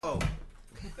Oh.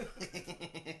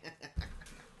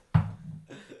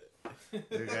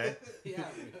 Okay. Yeah.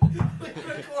 We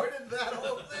recorded that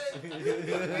whole thing. We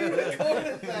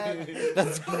recorded that.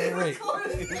 That's great.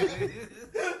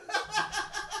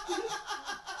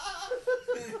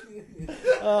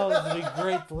 Oh, this would be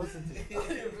great to listen to. Your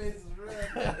face is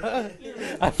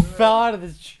red. I fell out of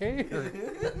this chair.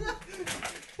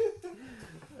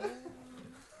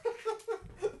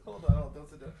 Hold on, don't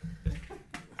sit down.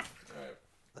 Alright.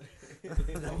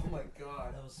 Oh my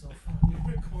god. That was so fun.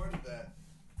 We recorded that.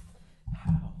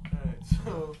 How? Alright,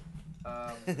 so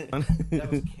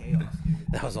that was chaos, dude.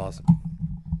 That was awesome.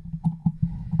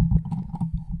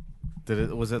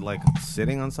 Was it like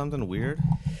sitting on something weird?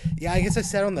 Yeah, I guess I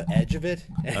sat on the edge of it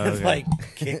and Okay. like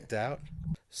kicked out.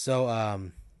 So,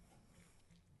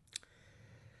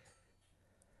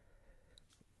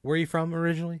 where are you from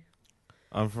originally?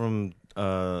 I'm from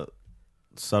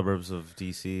suburbs of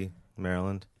DC,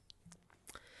 Maryland.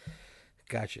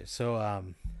 Gotcha. So,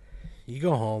 you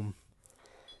go home.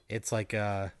 It's like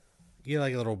you get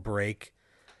like a little break,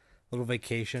 little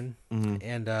vacation,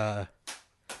 and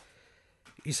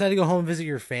you decide to go home and visit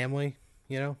your family.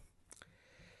 You know,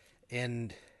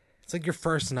 and it's like your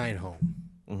first night home,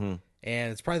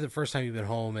 and it's probably the first time you've been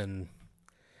home in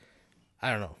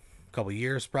I don't know, a couple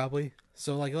years probably.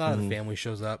 So like a lot of the family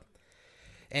shows up,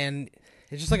 and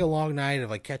it's just like a long night of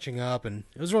like catching up, and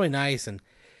it was really nice, and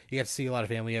you got to see a lot of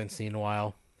family you haven't seen in a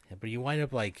while. But you wind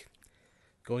up like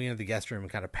going into the guest room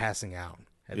and kind of passing out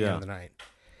at the end of the night,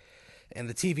 and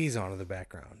the TV's on in the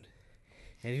background,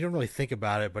 and you don't really think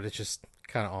about it, but it's just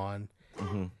kind of on,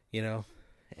 you know,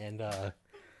 and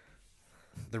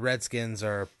the Redskins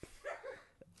are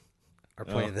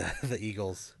playing the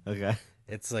Eagles. Okay.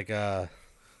 It's like the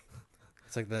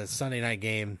Sunday night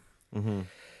game,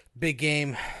 big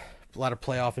game, a lot of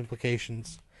playoff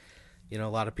implications. You know,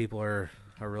 a lot of people are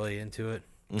really into it,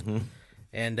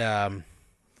 and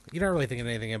you're not really thinking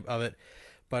anything of it,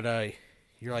 but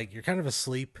you're kind of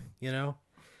asleep. You know,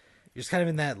 you're just kind of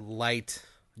in that light,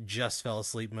 just fell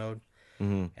asleep mode,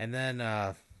 and then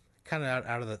kind of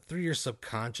out of the through your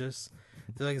subconscious,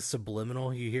 through like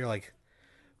subliminal, you hear like,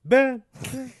 Ben.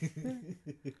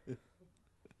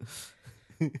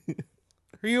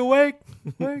 Are you awake?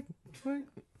 Awake? Awake?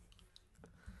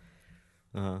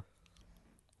 What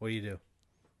do you do?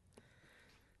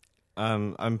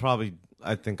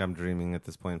 I think I'm dreaming at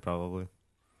this point, probably.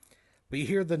 But you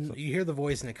hear the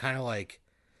voice, and it kind of like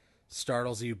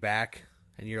startles you back,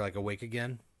 and you're like awake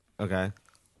again. Okay.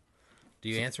 Do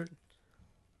you answer it?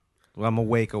 Well, I'm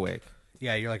awake.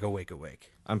 Yeah, you're like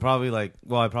awake. I'm probably like,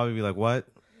 well, I'd probably be like, what?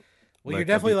 Well, you're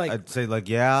definitely I'd say like,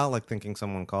 yeah, like thinking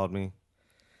someone called me. you're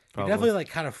Probably. definitely like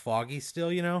kind of foggy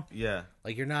still, you know? Yeah.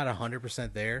 Like you're not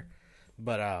 100% there,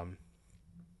 but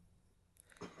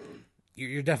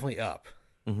you're definitely up.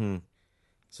 Mm-hmm.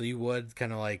 So you would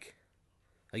kind of like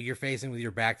you're facing with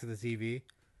your back to the TV.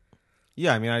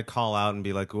 Yeah, I mean, I'd call out and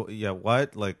be like, well, yeah,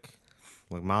 what? Like,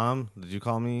 Mom, did you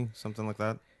call me? Something like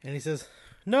that. And he says,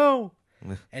 "No."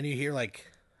 And you hear like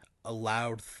a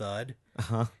loud thud,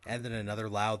 and then another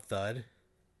loud thud,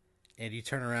 and you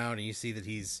turn around and you see that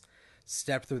he's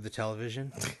stepped through the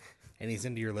television, and he's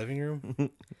into your living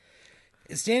room.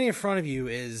 And standing in front of you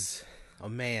is a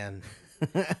man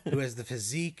who has the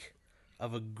physique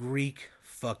of a Greek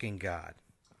fucking god,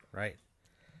 right?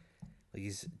 Like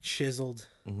he's chiseled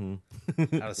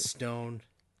out of stone.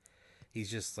 He's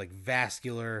just like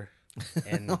vascular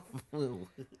and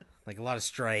like a lot of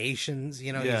striations,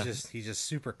 you know. Yeah. He's just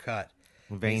super cut,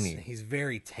 Veiny. He's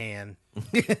very tan,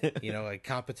 you know, like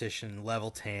competition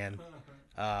level tan.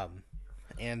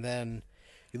 And then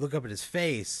you look up at his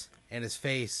face, and his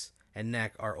face and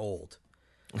neck are old,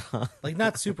 like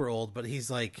not super old, but he's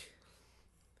like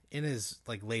in his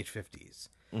like late 50s.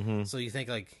 So you think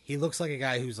like he looks like a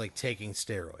guy who's like taking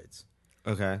steroids,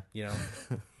 Okay. you know,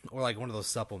 or like one of those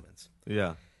supplements.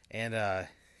 Yeah. And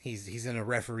he's in a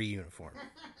referee uniform,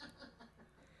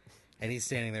 and he's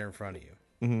standing there in front of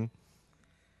you.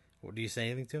 Well, do you say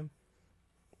anything to him?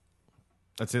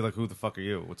 I'd say like, who the fuck are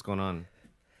you? What's going on?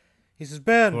 He says,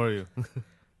 "Ben, Who are you?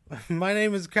 my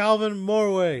name is Calvin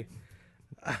Morway.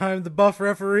 I'm the buff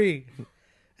referee."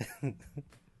 You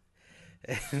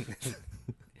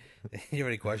have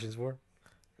any questions for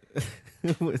him?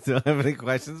 Do I have any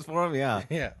questions for him? Yeah.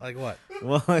 Yeah, like what?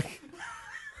 Well, like,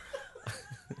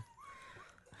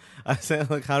 I said,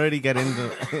 like, how did he get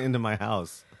into my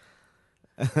house?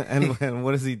 and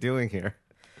what is he doing here?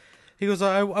 He goes,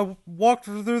 I walked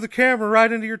through the camera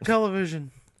right into your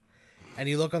television. And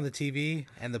you look on the TV,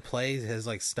 and the play has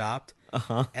like stopped,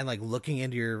 and like looking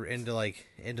into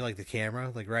the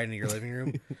camera, like right into your living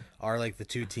room, are like the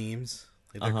two teams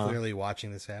Like, they're clearly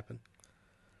watching this happen.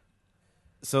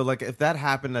 So, like, if that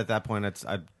happened at that point,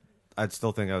 I'd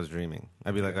still think I was dreaming.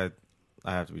 I'd be like,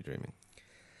 I have to be dreaming.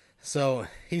 So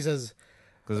he says,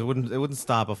 because it wouldn't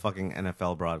stop a fucking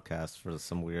NFL broadcast for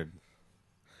some weird.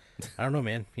 I don't know,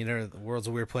 man. You know, the world's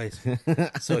a weird place.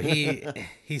 So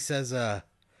he says,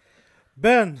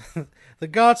 Ben, the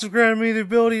gods have granted me the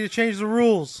ability to change the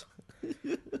rules.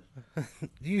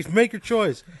 You make your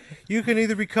choice. You can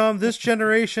either become this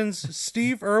generation's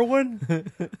Steve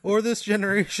Irwin or this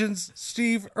generation's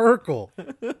Steve Urkel.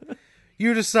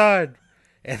 You decide.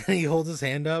 And then he holds his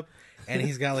hand up, and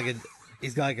he's got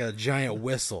like a giant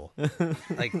whistle.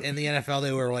 Like in the NFL,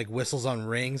 they wear like whistles on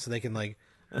rings so they can like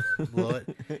blow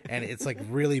it, and it's like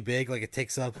really big. Like it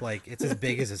takes up like it's as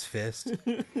big as his fist.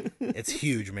 It's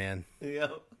huge, man.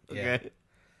 Yep. Okay. Yeah.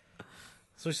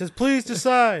 So he says, "Please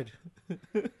decide."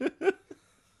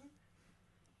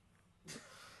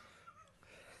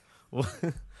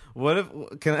 What if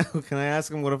can I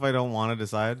ask him? What if I don't want to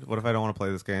decide? What if I don't want to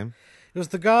play this game? It was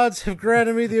the gods have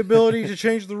granted me the ability to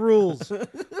change the rules.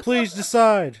 Please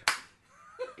decide.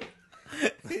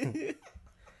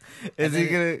 Is he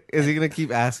gonna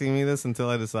keep asking me this until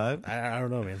I decide? I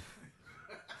don't know, man.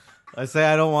 I say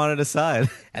I don't want to decide.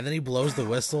 And then he blows the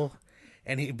whistle,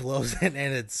 and he blows it,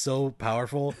 and it's so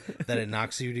powerful that it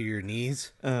knocks you to your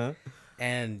knees. Uh-huh.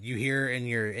 And you hear in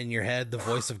your head the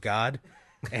voice of God,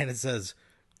 and it says,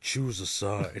 "Choose a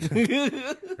side."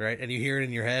 Right? And you hear it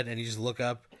in your head, and you just look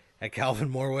up at Calvin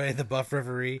Morway, the buff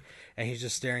referee, and he's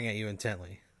just staring at you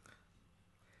intently.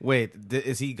 Wait,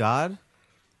 is he God?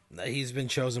 He's been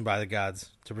chosen by the gods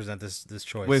to present this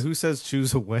choice. Wait, who says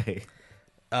choose a way?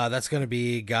 That's going to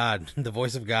be God, the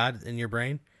voice of God in your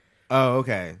brain. Oh,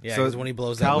 okay. Yeah, so because when he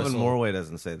blows that Calvin whistle, Morway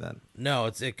doesn't say that.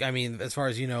 No, I mean, as far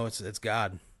as you know, it's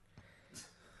God.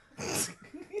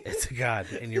 It's a God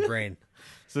in your brain.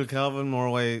 So Calvin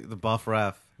Morway, the buff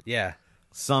ref, Yeah.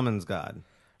 summons God.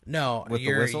 No, With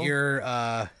the whistle?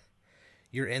 your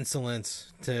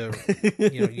insolence to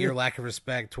your lack of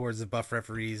respect towards the buff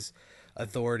referee's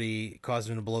authority caused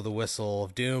him to blow the whistle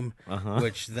of doom,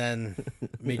 which then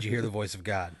made you hear the voice of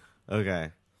God.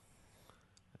 Okay.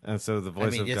 And so the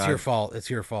voice of it's God. your fault. It's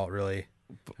your fault, really.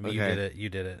 I mean, Okay. You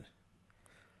did it.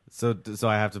 So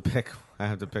I have to pick. I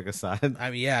have to pick a side.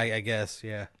 I mean, yeah, I guess,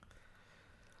 yeah.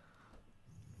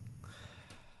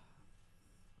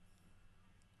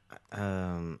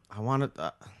 I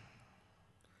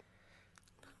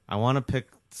want to pick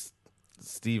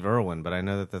Steve Irwin, but I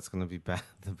know that that's going to be the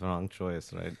wrong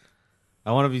choice, right?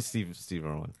 I want to be Steve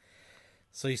Irwin.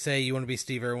 So you say you want to be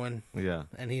Steve Irwin, Yeah.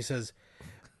 and he says,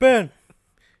 "Ben,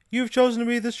 you've chosen to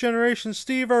be this generation's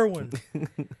Steve Irwin."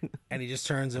 And he just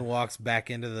turns and walks back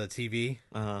into the TV,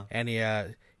 and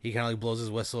he kind of like blows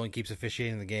his whistle and keeps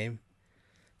officiating the game.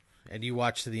 And you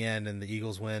watch to the end, and the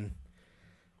Eagles win.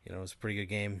 You know, it was a pretty good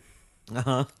game.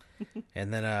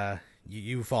 And then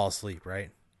you fall asleep, right?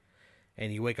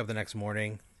 And you wake up the next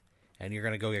morning, and you're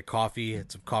gonna go get coffee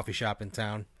at some coffee shop in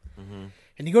town.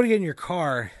 And you go to get in your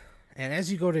car, and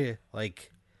as you go to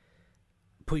like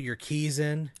put your keys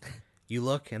in, you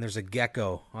look, and there's a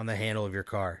gecko on the handle of your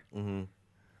car.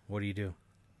 What do you do?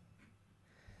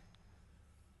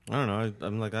 I don't know.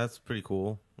 I'm like, that's pretty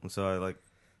cool, and so I like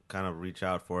kind of reach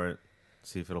out for it,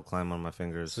 see if it'll climb on my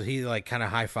fingers. So he like kind of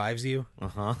high fives you,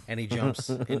 and he jumps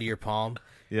into your palm,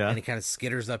 Yeah. and he kind of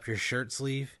skitters up your shirt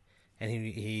sleeve, and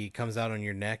he comes out on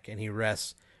your neck, and he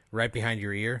rests right behind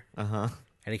your ear, and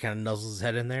he kind of nuzzles his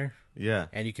head in there, Yeah.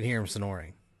 and you can hear him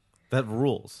snoring. That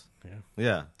rules. Yeah.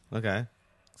 Yeah. Okay.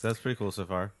 So that's pretty cool so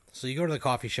far. So you go to the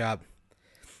coffee shop,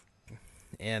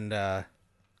 and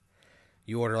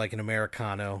you order like an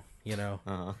Americano,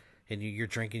 and you're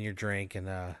drinking your drink, and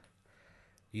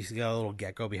you got a little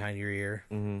gecko behind your ear,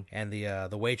 and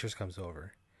the waitress comes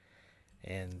over,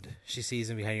 and she sees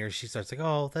him behind your ear. She starts like,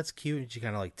 "Oh, that's cute," and she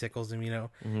kind of like tickles him,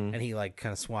 and he like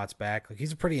kind of swats back. Like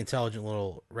he's a pretty intelligent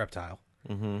little reptile,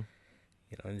 and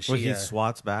she Wait, he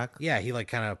swats back? yeah, he like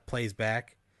kind of plays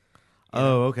back.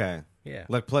 Oh, okay. Yeah,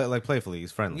 Like playfully,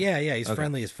 he's friendly. yeah, he's Okay.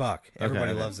 friendly as fuck.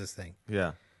 Everybody okay. loves this thing.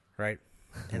 Yeah. Right?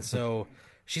 And so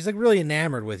she's like really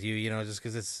enamored with you, just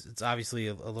because it's obviously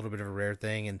a little bit of a rare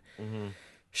thing. And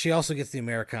she also gets the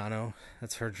Americano.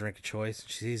 That's her drink of choice.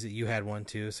 She sees that you had one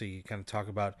too, so you kind of talk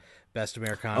about best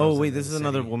Americanos. Oh, wait, in this the is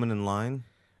another city. woman in line?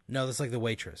 No, that's like the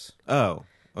waitress. Oh,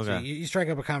 okay. So you strike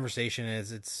up a conversation,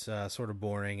 and it's sort of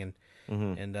boring,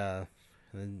 and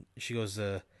then she goes,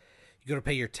 "You go to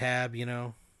pay your tab,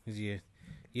 because you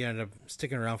end up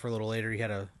sticking around for a little later. You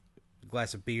had a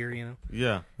glass of beer,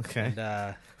 Yeah, okay.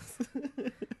 And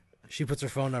she puts her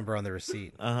phone number on the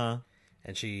receipt, Uh-huh.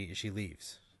 and she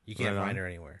leaves. You can't Right on. find her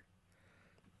anywhere.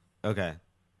 Okay.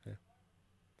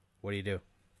 What do you do?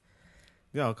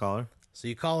 Yeah, I'll call her. So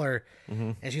you call her,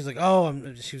 Mm-hmm. and she's like,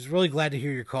 "Oh, she was really glad to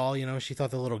hear your call. You know, she thought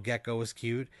the little gecko was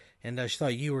cute, and she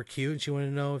thought you were cute, and she wanted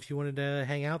to know if you wanted to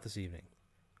hang out this evening."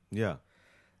 Yeah.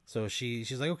 So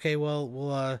she's like, "Okay, well,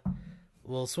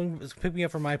 we'll pick me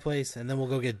up from my place, and then we'll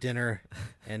go get dinner,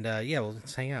 and yeah, we'll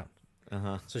just hang out."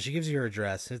 Uh-huh. So she gives you her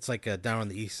address. It's like down on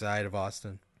the east side of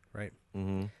Austin, right?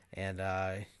 Mm-hmm.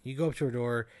 And you go up to her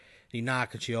door, you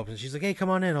knock, and she opens. She's like, "Hey, come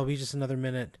on in. I'll be just another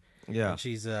minute." Yeah. And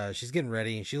she's getting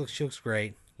ready, and she looks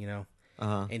great, you know.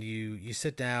 Uh-huh. And you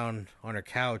sit down on her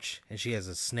couch, and she has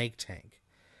a snake tank,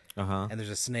 Uh-huh. and there's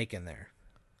a snake in there,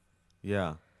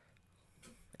 Yeah.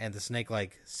 and the snake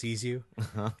like sees you,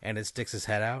 Uh-huh. and it sticks its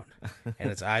head out,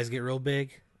 and its eyes get real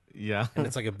big, Yeah. and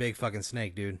it's like a big fucking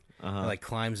snake, dude. Uh-huh. It like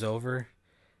climbs over,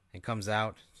 and comes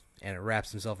out, and it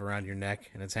wraps himself around your neck,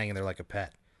 and it's hanging there like a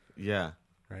pet, Yeah.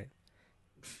 right?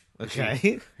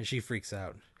 Okay. And she freaks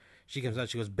out. She comes out.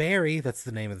 She goes, "Barry," that's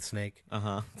the name of the snake.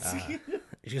 Uh-huh.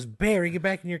 She goes, "Barry, get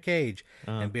back in your cage."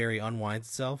 Uh-huh. And Barry unwinds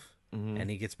itself, Mhm. and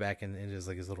he gets back into his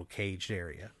like his little caged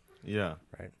area. Yeah.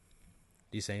 Right?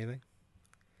 Do you say anything?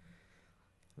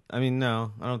 I mean,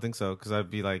 no, I don't think so, because I'd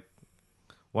be like,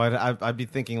 I'd be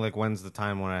thinking like, when's the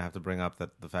time when I have to bring up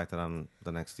that the fact that I'm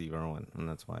the next Steve Irwin, and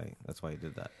that's why he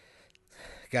did that.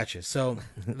 Gotcha. So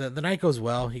the night goes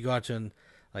well. You go out to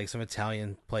like some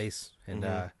Italian place, and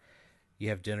you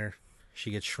have dinner.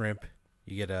 She gets shrimp.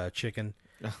 You get a chicken.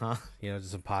 Uh-huh. You know,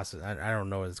 just some pasta. I don't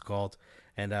know what it's called.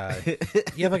 And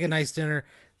you have like a nice dinner.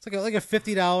 It's like a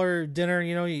 $50 dinner.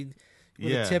 You know, with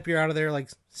Yeah. a tip, you're out of there like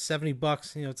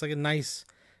 $70. You know, it's like a nice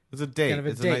It's a date. kind of a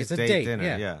it's date. a nice It's a date, date, dinner.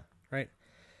 yeah. Yeah. right.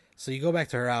 So you go back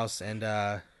to her house,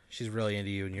 and she's really into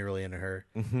you, and you're really into her,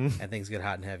 and things get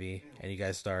hot and heavy, and you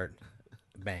guys start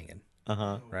banging,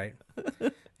 Uh-huh. right?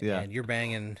 Yeah. And you're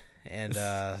banging, and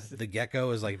the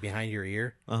gecko is like behind your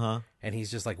ear, Uh-huh. and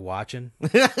he's just like watching,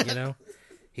 you know,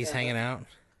 he's hanging out,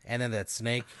 and then that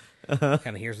snake kind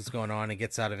of hears what's going on and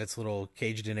gets out of its little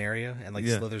caged in area and like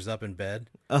Yeah. slithers up in bed,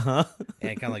 Uh-huh.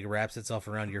 and it kind of like wraps itself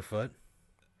around your foot.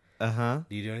 Uh-huh.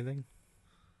 Do you do anything?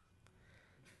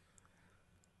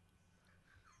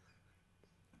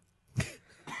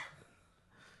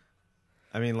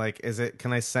 I mean, like,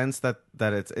 can I sense that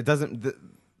it doesn't,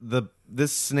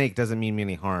 this snake doesn't mean me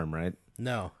any harm, right?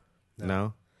 No.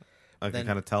 No? I can Then-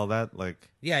 kind of tell that, like,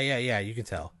 Yeah, you can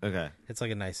tell. okay. It's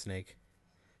like a nice snake.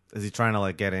 Is he trying to,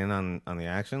 like, get in on the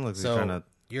action? Like, is he trying So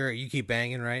to, you keep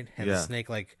banging, right? And the Yeah. snake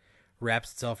like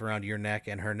wraps itself around your neck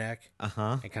and her neck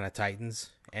uh-huh. and kind of tightens,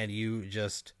 and you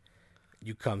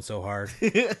come so hard.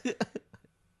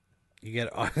 You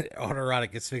get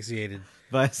autoerotic asphyxiated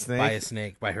By a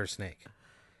snake? by her snake.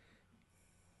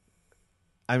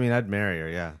 I mean, I'd marry her,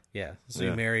 yeah. Yeah. So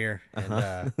Yeah. you marry her,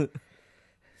 and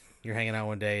you're hanging out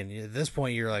one day, and at this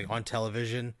point you're like on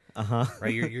television, Uh-huh.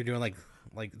 right? You're doing like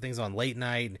things on late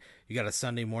night. You got a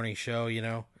Sunday morning show, you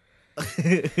know,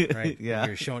 right? Yeah.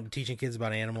 You're teaching kids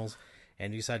about animals,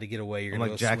 and you decide to get away. You're I'm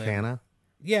gonna like go Jack swim. Hanna.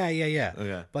 Yeah.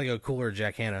 Okay. Like a cooler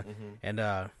Jack Hanna, and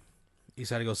you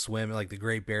decide to go swim at like the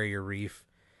Great Barrier Reef.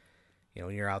 You know,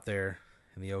 when you're out there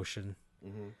in the ocean,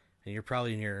 and you're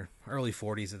probably in your early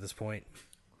 40s at this point.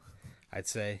 I'd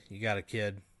say you got a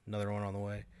kid, another one on the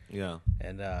way, Yeah.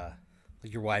 and like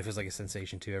your wife is like a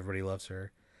sensation too. Everybody loves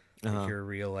her. Like Uh-huh. you're a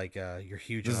real like you're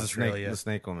huge This in is Australia. the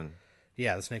snake woman.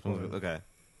 Yeah, the snake woman. Okay.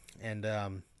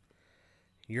 And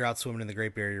you're out swimming in the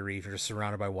Great Barrier Reef. You're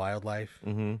surrounded by wildlife,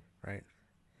 Mm-hmm. right?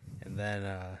 And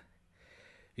then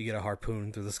you get a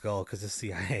harpoon through the skull because the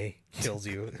CIA kills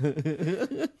you,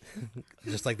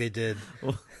 just like they did.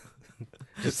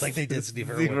 Just like they did Steve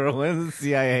Steve Irwin. Irwin, the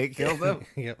CIA killed him?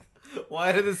 Yep.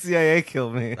 Why did the CIA kill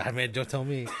me? I mean, don't tell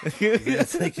me.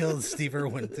 Yes, they killed Steve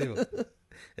Irwin too.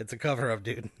 It's a cover up,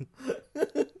 dude.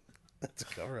 It's a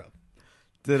cover up.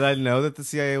 Did I know that the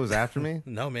CIA was after me?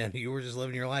 No, man, you were just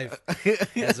living your life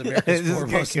as I America's just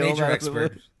foremost get killed nature out of the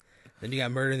expert. Then you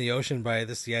got murdered in the ocean by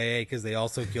the CIA because they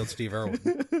also killed Steve Irwin.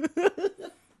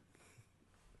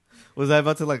 Was I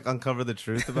about to like uncover the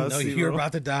truth about No, Steve you were Irwin?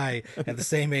 about to die at the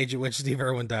same age at which Steve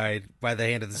Irwin died by the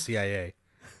hand of the CIA.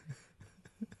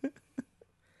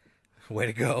 Way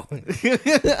to go.